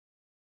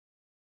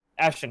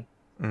Ashton.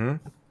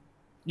 Mm-hmm.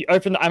 You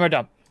open the ammo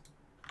dump.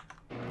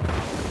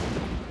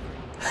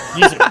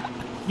 Use it.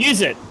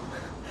 Use it.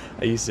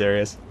 Are you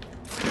serious?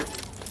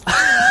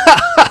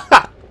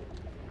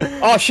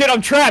 Oh shit,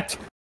 I'm trapped!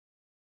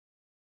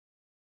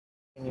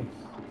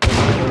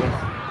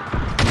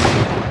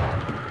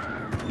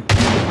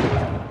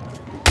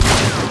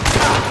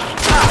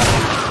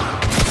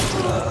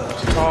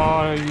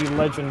 Oh, you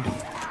legend.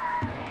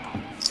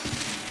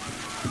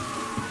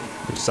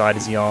 Which side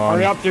is he on?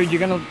 Hurry up, dude, you're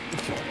gonna...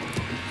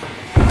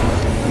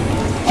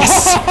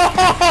 Yes!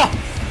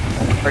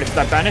 Ready for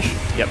that banish?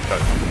 Yep, go.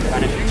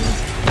 Vanishing.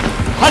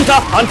 Hunter!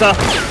 Hunter!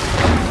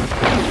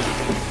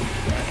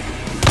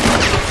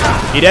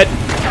 He dead.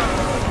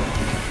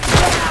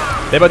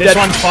 They're both This dead.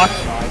 one's fucked.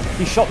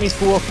 He shot me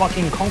through a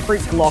fucking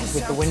concrete block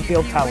with the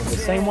Winfield Talon, the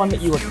same one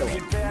that you were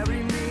killing.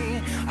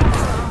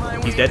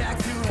 He's dead.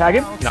 Tag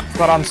him? No.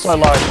 God, I'm so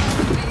low.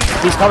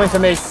 He's coming for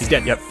me. He's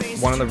dead, yep.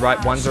 One on the right,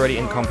 one's already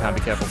in compound,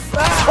 be careful.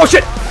 Oh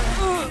shit!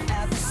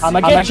 I'm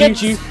gonna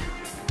get you.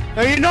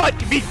 No, you're not,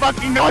 you big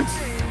fucking nonce!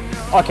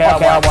 Okay,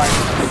 I won't.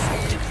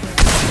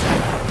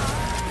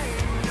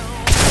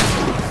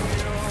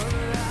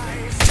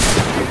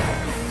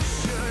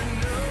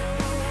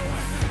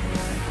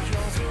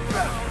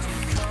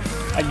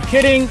 Are you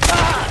kidding?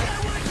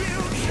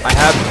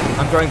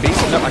 I'm throwing beast.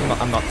 No,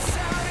 I'm not.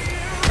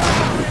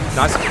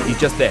 Nice. He's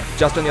just there.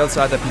 Just on the other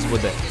side of that piece of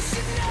wood there.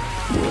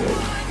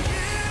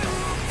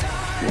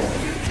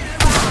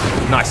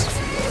 Nice.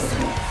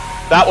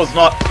 That was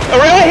not... Oh,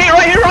 right here,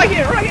 right here, right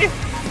here, right here!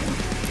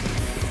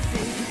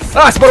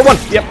 Ah, I spotted one!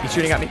 Yep, he's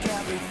shooting at me.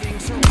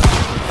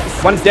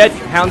 One's dead.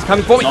 Hound's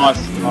coming for me. Nice,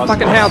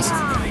 Fucking hounds.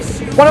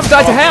 One of them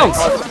died to hounds.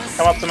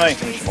 Come up to me.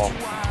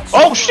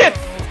 Oh shit!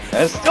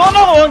 There's still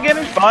another one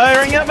getting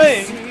firing at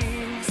me.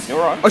 You're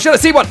right. Oh shit, I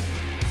see one.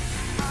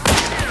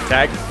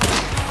 Tag.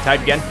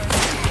 Tag again.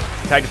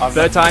 Tag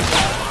third time.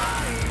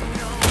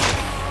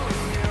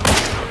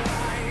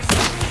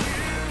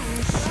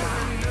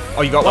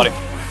 Oh, you got one?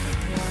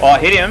 Oh, I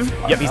hit him.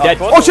 Yep, he's dead.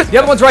 Oh shit, the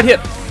other one's right here.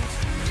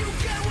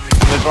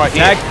 He's right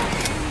here. Tag.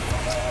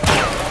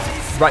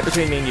 Right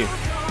between me and you.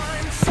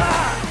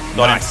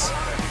 Nice.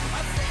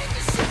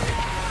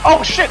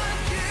 Oh shit!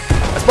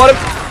 I spot him.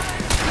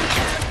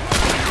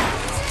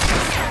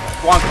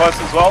 One close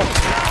as well.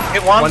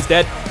 Hit one. One's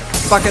dead.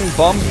 Fucking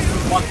bomb.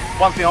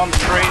 One's behind the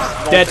trees.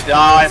 Dead.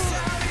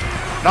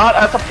 No,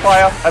 that's a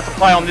player. That's a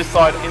player on this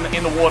side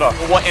in the water.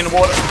 What in the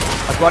water?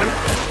 I spot him.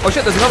 Oh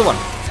shit, there's another one.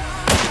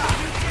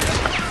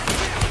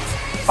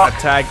 I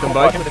tagged them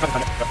both. Hit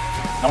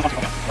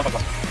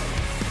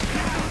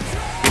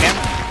him.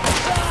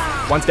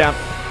 One's down.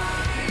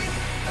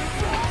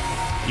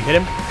 You hit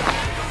him?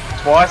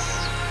 Twice.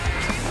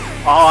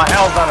 Oh,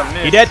 how's that a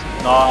miss? He dead?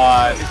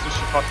 Nice. This was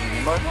fucking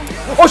Nimbo.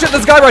 Oh shit,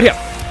 there's a guy right here.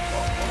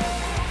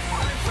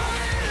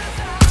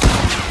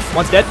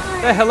 One's dead.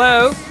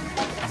 Hello.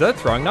 Is that a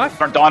throwing knife?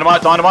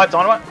 Dynamite.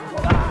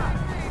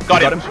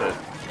 Got him.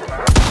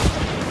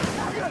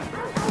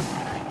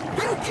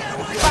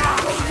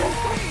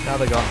 Now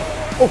they're gone.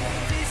 Oh!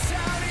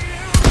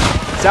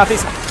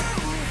 Southeast.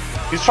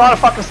 He's trying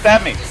to fucking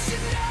stab me.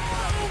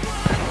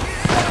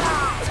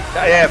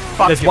 Yeah,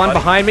 fuck There's you, one buddy.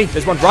 behind me.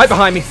 There's one right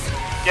behind me.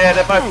 Yeah,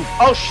 they're both.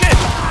 Oh shit!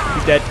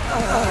 He's dead.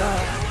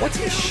 What's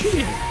he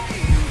shooting?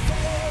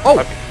 Oh!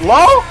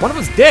 Low? One of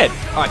them's dead.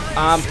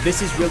 Alright,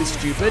 this is really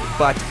stupid,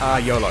 but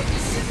YOLO.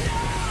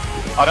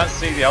 I don't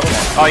see the other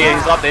one. Oh yeah,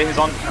 he's up there. He's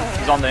on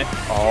there.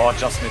 Oh, I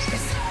just missed him.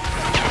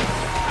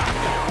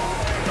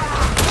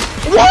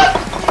 What?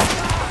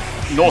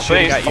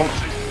 Shooting at you.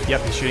 Northeast.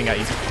 Yep, he's shooting at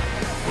you.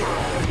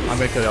 I'm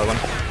gonna kill the other one.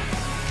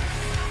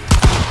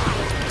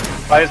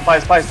 Place.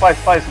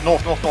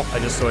 North. I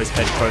just saw his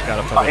head poke out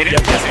of I top. hit him.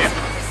 Yep,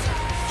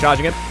 Yes,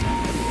 charging him.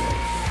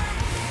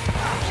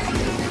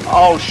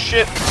 Oh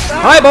shit.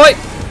 Hi, boy!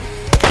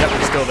 Yep,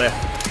 he's still there.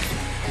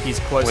 He's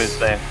close. Where's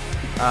there?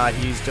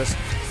 He's just...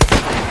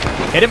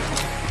 Hit him.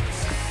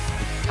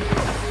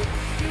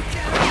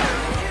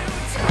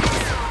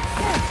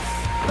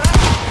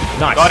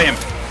 Nice. Got him.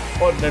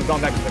 Oh, they've gone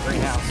back to the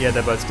greenhouse. Yeah,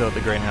 they're both still at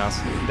the greenhouse.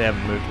 They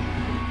haven't moved.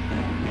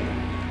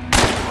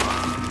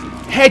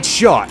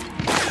 Headshot!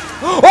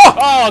 Oh!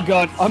 Oh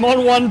god, I'm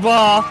on one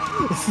bar.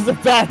 This is a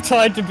bad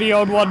time to be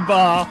on one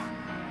bar.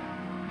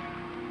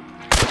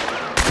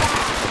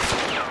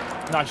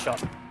 Nice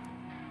shot.